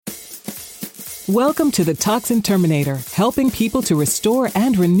Welcome to the Toxin Terminator, helping people to restore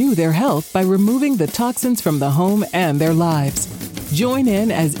and renew their health by removing the toxins from the home and their lives. Join in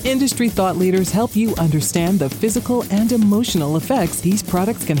as industry thought leaders help you understand the physical and emotional effects these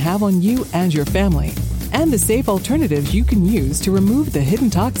products can have on you and your family, and the safe alternatives you can use to remove the hidden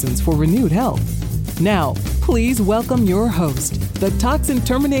toxins for renewed health. Now, please welcome your host, the Toxin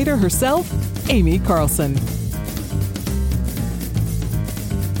Terminator herself, Amy Carlson.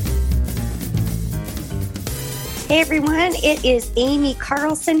 Hey everyone, it is Amy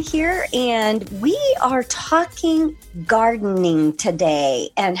Carlson here, and we are talking gardening today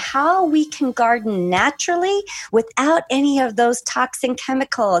and how we can garden naturally without any of those toxin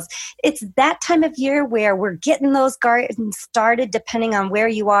chemicals. It's that time of year where we're getting those gardens started depending on where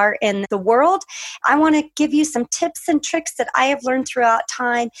you are in the world. I want to give you some tips and tricks that I have learned throughout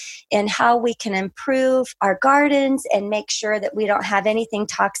time in how we can improve our gardens and make sure that we don't have anything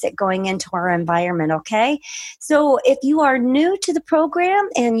toxic going into our environment, okay? So if you are new to the program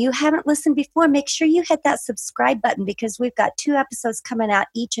and you haven't listened before, make sure you hit that subscribe button because we've got 2 episodes coming out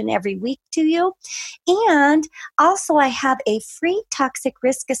each and every week to you. And also I have a free toxic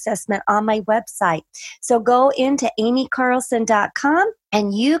risk assessment on my website. So go into amycarlson.com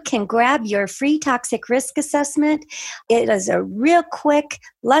and you can grab your free toxic risk assessment. It is a real quick,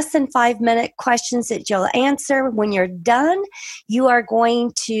 less than 5-minute questions that you'll answer. When you're done, you are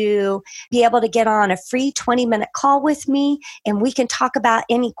going to be able to get on a free 20-minute call with me, and we can talk about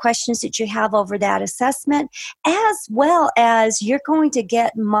any questions that you have over that assessment, as well as you're going to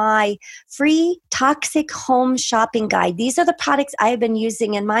get my free toxic home shopping guide. These are the products I have been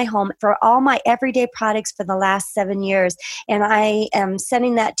using in my home for all my everyday products for the last 7 years, and I am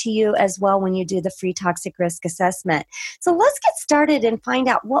sending that to you as well when you do the free toxic risk assessment. So let's get started and find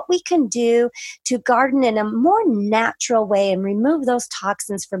out what we can do to garden in a more natural way and remove those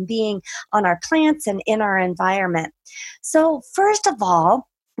toxins from being on our plants and in our environment. So first of all,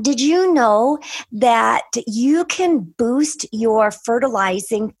 did you know that you can boost your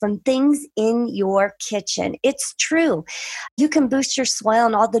fertilizing from things in your kitchen? It's true. You can boost your soil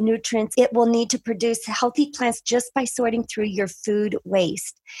and all the nutrients it will need to produce healthy plants just by sorting through your food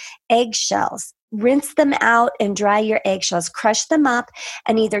waste. Eggshells. Rinse them out and dry your eggshells. Crush them up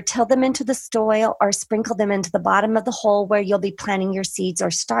and either till them into the soil or sprinkle them into the bottom of the hole where you'll be planting your seeds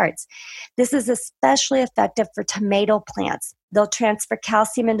or starts. This is especially effective for tomato plants. They'll transfer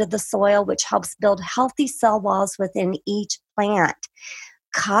calcium into the soil, which helps build healthy cell walls within each plant.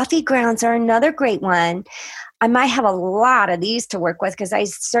 Coffee grounds are another great one. I might have a lot of these to work with because I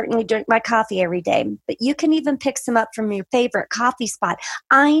certainly drink my coffee every day, but you can even pick some up from your favorite coffee spot.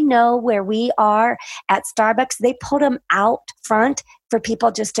 I know where we are at Starbucks, they put them out front for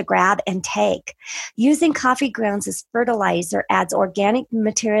people just to grab and take. Using coffee grounds as fertilizer adds organic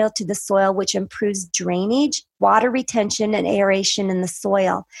material to the soil, which improves drainage, water retention, and aeration in the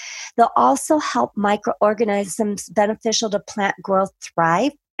soil. They'll also help microorganisms beneficial to plant growth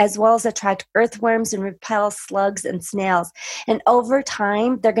thrive, as well as attract earthworms and repel slugs and snails. And over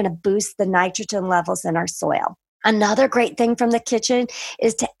time, they're going to boost the nitrogen levels in our soil. Another great thing from the kitchen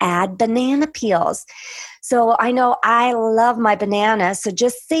is to add banana peels. So I know I love my bananas, so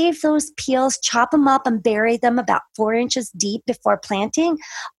just save those peels, chop them up and bury them about 4 inches deep before planting,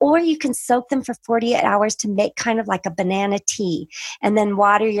 or you can soak them for 48 hours to make kind of like a banana tea and then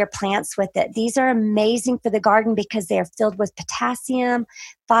water your plants with it. These are amazing for the garden because they are filled with potassium,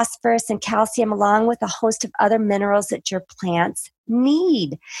 phosphorus, and calcium, along with a host of other minerals that your plants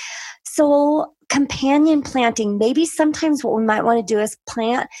need. So companion planting, maybe sometimes what we might want to do is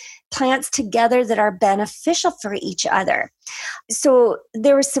plant plants together that are beneficial for each other. So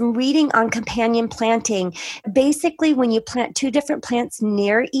there was some reading on companion planting. Basically, when you plant 2 different plants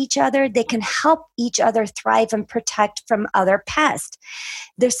near each other, they can help each other thrive and protect from other pests.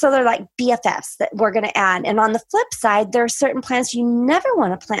 They're like BFFs that we're going to add. And on the flip side, there are certain plants you never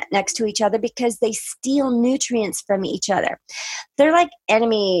want to plant next to each other because they steal nutrients from each other. They're like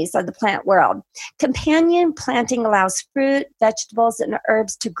enemies of the plant world. Companion planting allows fruit, vegetables, and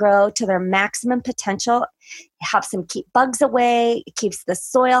herbs to grow to their maximum potential. It helps them keep bugs away. It keeps the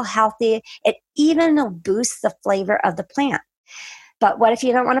soil healthy. It even boosts the flavor of the plant. But what if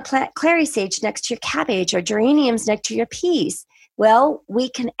you don't want to plant clary sage next to your cabbage or geraniums next to your peas? Well, we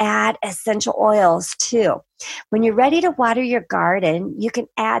can add essential oils too. When you're ready to water your garden, you can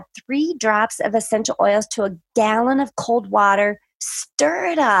add 3 drops of essential oils to a gallon of cold water, stir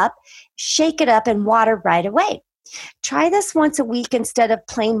it up, shake it up, and water right away. Try this once a week instead of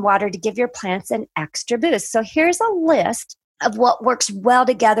plain water to give your plants an extra boost. So here's a list of what works well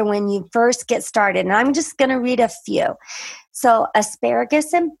together when you first get started. And I'm just going to read a few. So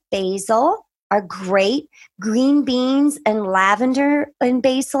asparagus and basil, are great. Green beans and lavender and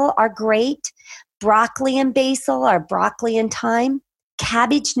basil are great. Broccoli and basil or broccoli and thyme.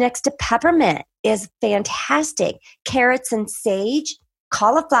 Cabbage next to peppermint is fantastic. Carrots and sage.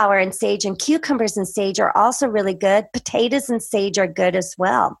 Cauliflower and sage and cucumbers and sage are also really good. Potatoes and sage are good as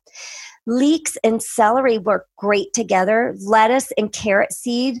well. Leeks and celery work great together. Lettuce and carrot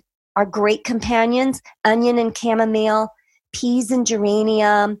seed are great companions. Onion and chamomile, peas and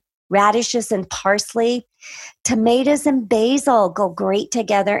geranium, radishes and parsley. Tomatoes and basil go great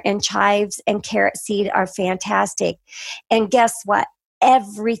together, and chives and carrot seed are fantastic. And guess what?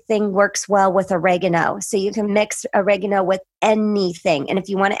 Everything works well with oregano. So you can mix oregano with anything. And if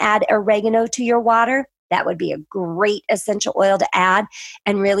you want to add oregano to your water, that would be a great essential oil to add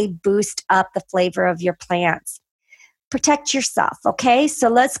and really boost up the flavor of your plants. Protect yourself, okay? So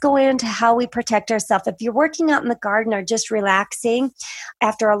let's go into how we protect ourselves. If you're working out in the garden or just relaxing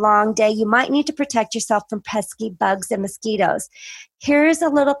after a long day, you might need to protect yourself from pesky bugs and mosquitoes. Here's a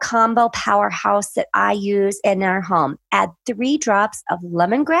little combo powerhouse that I use in our home. Add 3 drops of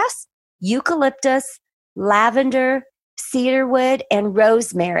lemongrass, eucalyptus, lavender, cedarwood, and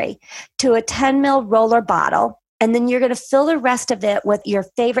rosemary to a 10 ml roller bottle. And then you're going to fill the rest of it with your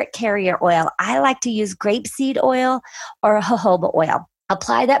favorite carrier oil. I like to use grapeseed oil or jojoba oil.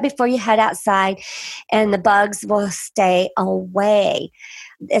 Apply that before you head outside, and the bugs will stay away.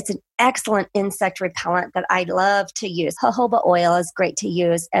 It's an excellent insect repellent that I love to use. Jojoba oil is great to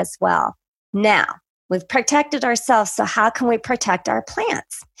use as well. Now, we've protected ourselves, so how can we protect our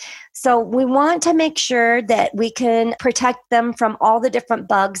plants? So we want to make sure that we can protect them from all the different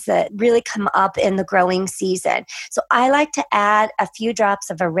bugs that really come up in the growing season. So I like to add a few drops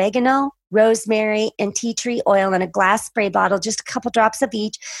of oregano, rosemary, and tea tree oil in a glass spray bottle, just a couple drops of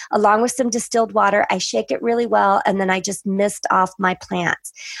each, along with some distilled water. I shake it really well, and then I just mist off my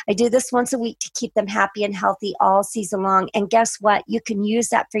plants. I do this once a week to keep them happy and healthy all season long. And guess what? You can use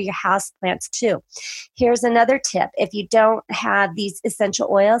that for your house plants too. Here's another tip. If you don't have these essential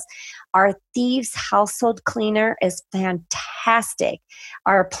oils, our Thieves Household Cleaner is fantastic.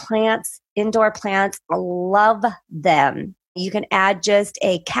 Our plants, indoor plants, love them. You can add just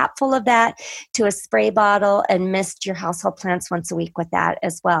a capful of that to a spray bottle and mist your household plants once a week with that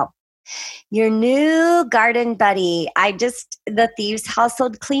as well. Your new garden buddy, the Thieves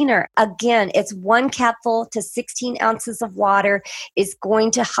Household Cleaner. Again, it's 1 capful to 16 ounces of water is going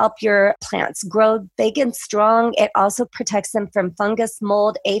to help your plants grow big and strong. It also protects them from fungus,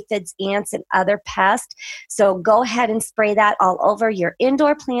 mold, aphids, ants, and other pests. So go ahead and spray that all over your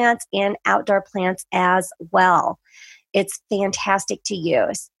indoor plants and outdoor plants as well. It's fantastic to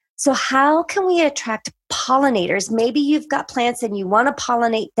use. So how can we attract pollinators? Maybe you've got plants and you want to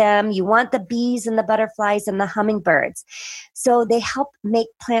pollinate them. You want the bees and the butterflies and the hummingbirds. So they help make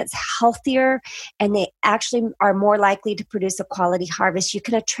plants healthier, and they actually are more likely to produce a quality harvest. You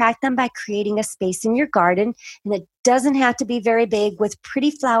can attract them by creating a space in your garden, and it doesn't have to be very big, with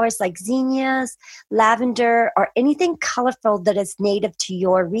pretty flowers like zinnias, lavender, or anything colorful that is native to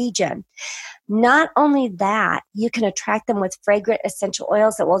your region. Not only that, you can attract them with fragrant essential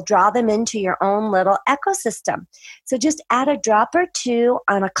oils that will draw them into your own little ecosystem. So just add a drop or 2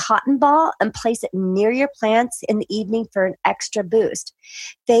 on a cotton ball and place it near your plants in the evening for an extra boost.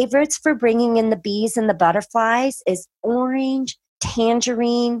 Favorites for bringing in the bees and the butterflies is orange,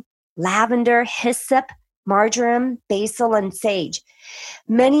 tangerine, lavender, hyssop, marjoram, basil, and sage.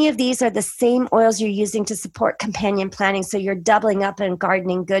 Many of these are the same oils you're using to support companion planting, so you're doubling up in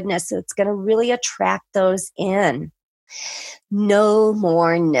gardening goodness. So it's going to really attract those in. No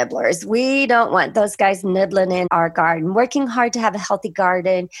more nibblers. We don't want those guys nibbling in our garden. Working hard to have a healthy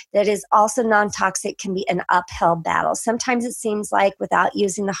garden that is also non-toxic can be an uphill battle. Sometimes it seems like without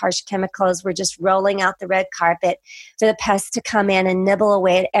using the harsh chemicals, we're just rolling out the red carpet for the pests to come in and nibble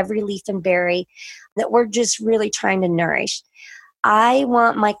away at every leaf and berry that we're just really trying to nourish. I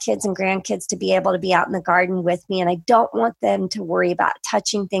want my kids and grandkids to be able to be out in the garden with me, and I don't want them to worry about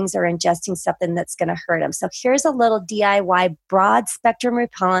touching things or ingesting something that's going to hurt them. So here's a little DIY broad spectrum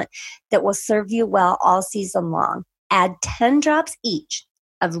repellent that will serve you well all season long. Add 10 drops each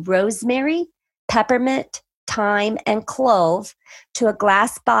of rosemary, peppermint, thyme, and clove to a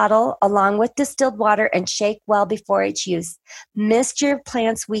glass bottle along with distilled water, and shake well before its use. Mist your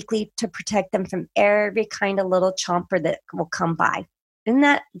plants weekly to protect them from every kind of little chomper that will come by. Isn't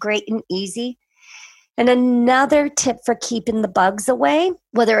that great and easy? And another tip for keeping the bugs away,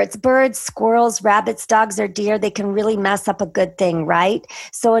 whether it's birds, squirrels, rabbits, dogs, or deer, they can really mess up a good thing, right?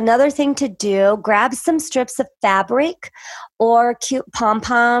 So another thing to do, grab some strips of fabric or cute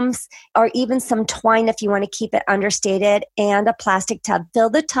pom-poms or even some twine if you want to keep it understated, and a plastic tub.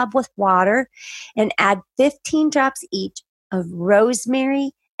 Fill the tub with water and add 15 drops each of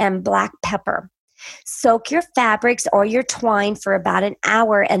rosemary and black pepper. Soak your fabrics or your twine for about an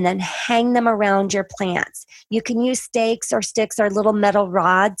hour and then hang them around your plants. You can use stakes or sticks or little metal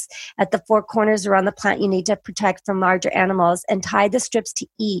rods at the four corners around the plant you need to protect from larger animals, and tie the strips to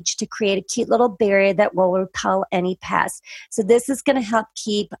each to create a cute little barrier that will repel any pests. So this is going to help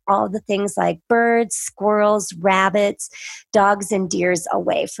keep all the things like birds, squirrels, rabbits, dogs, and deers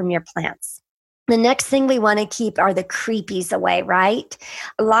away from your plants. The next thing we want to keep are the creepies away, right?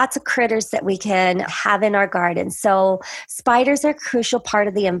 Lots of critters that we can have in our garden. So spiders are a crucial part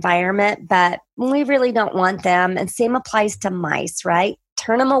of the environment, but we really don't want them. And same applies to mice, right?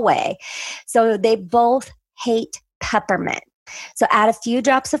 Turn them away. So they both hate peppermint. So add a few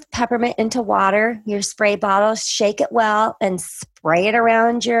drops of peppermint into water, your spray bottle, shake it well, and spray it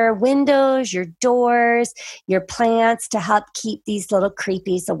around your windows, your doors, your plants to help keep these little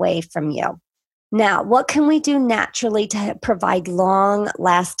creepies away from you. Now, what can we do naturally to provide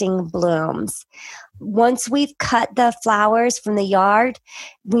long-lasting blooms? Once we've cut the flowers from the yard,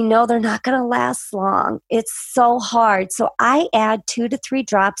 we know they're not going to last long. It's so hard. So I add 2 to 3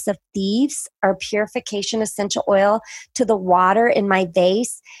 drops of Thieves or Purification Essential Oil to the water in my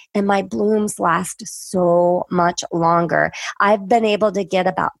vase, and my blooms last so much longer. I've been able to get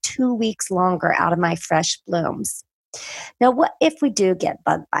about 2 weeks longer out of my fresh blooms. Now, what if we do get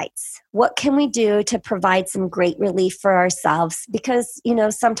bug bites? What can we do to provide some great relief for ourselves? Because,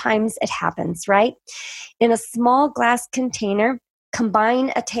 sometimes it happens, right? In a small glass container,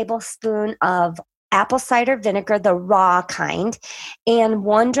 combine a tablespoon of apple cider vinegar, the raw kind, and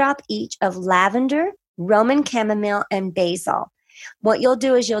 1 drop each of lavender, Roman chamomile, and basil. What you'll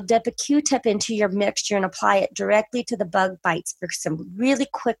do is you'll dip a Q-tip into your mixture and apply it directly to the bug bites for some really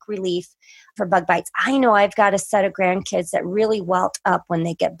quick relief for bug bites. I know I've got a set of grandkids that really welt up when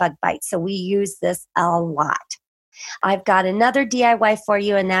they get bug bites, so we use this a lot. I've got another DIY for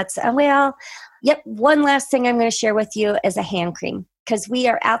you, and that's, one last thing I'm going to share with you is a hand cream. Because we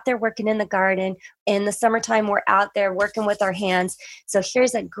are out there working in the garden. In the summertime, we're out there working with our hands. So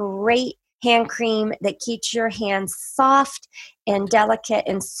here's a great hand cream that keeps your hands soft and delicate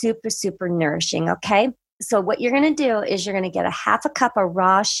and super, super nourishing, okay? So what you're going to do is you're going to get a half a cup of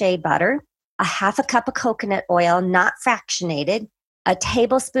raw shea butter, a half a cup of coconut oil, not fractionated, a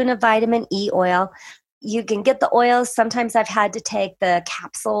tablespoon of vitamin E oil. You can get the oils. Sometimes I've had to take the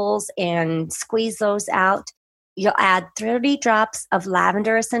capsules and squeeze those out. You'll add 30 drops of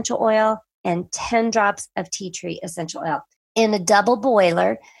lavender essential oil and 10 drops of tea tree essential oil. In a double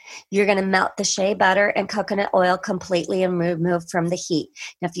boiler, you're going to melt the shea butter and coconut oil completely and remove from the heat.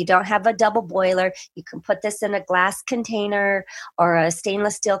 Now, if you don't have a double boiler, you can put this in a glass container or a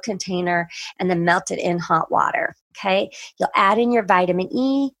stainless steel container and then melt it in hot water. Okay, you'll add in your vitamin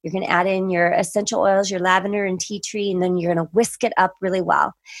E, you're going to add in your essential oils, your lavender and tea tree, and then you're going to whisk it up really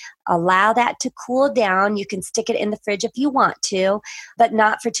well. Allow that to cool down. You can stick it in the fridge if you want to, but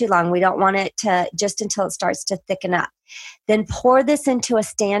not for too long. We don't want it to just until it starts to thicken up. Then pour this into a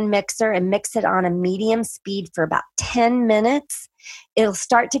stand mixer and mix it on a medium speed for about 10 minutes. It'll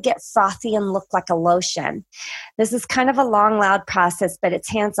start to get frothy and look like a lotion. This is kind of a long, loud process, but it's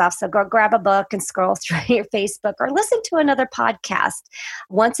hands-off. So go grab a book and scroll through your Facebook or listen to another podcast.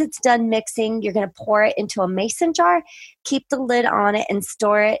 Once it's done mixing, you're going to pour it into a mason jar, keep the lid on it, and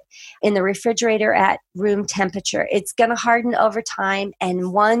store it in the refrigerator at room temperature. It's going to harden over time,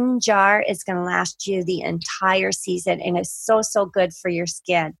 and 1 jar is going to last you the entire season, and it's so, so good for your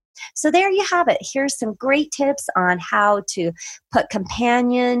skin. So there you have it. Here's some great tips on how to put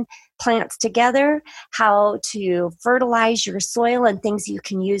companion plants together, how to fertilize your soil and things you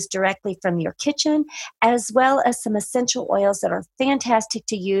can use directly from your kitchen, as well as some essential oils that are fantastic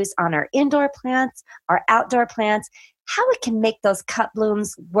to use on our indoor plants, our outdoor plants, how we can make those cut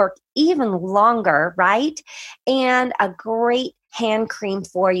blooms work even longer, right? And a great hand cream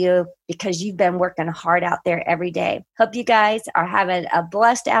for you because you've been working hard out there every day. Hope you guys are having a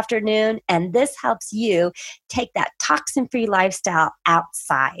blessed afternoon, and this helps you take that toxin-free lifestyle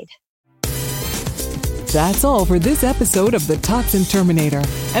outside. That's all for this episode of The Toxin Terminator,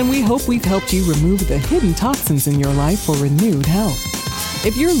 and we hope we've helped you remove the hidden toxins in your life for renewed health.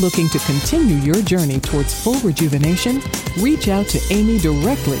 If you're looking to continue your journey towards full rejuvenation, reach out to Amy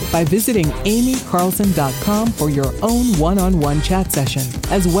directly by visiting amycarlson.com for your own one-on-one chat session,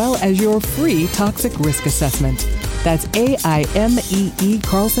 as well as your free toxic risk assessment. That's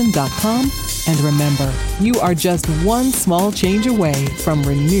AIMEEcarlson.com. And remember, you are just one small change away from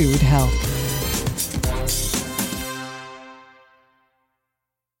renewed health.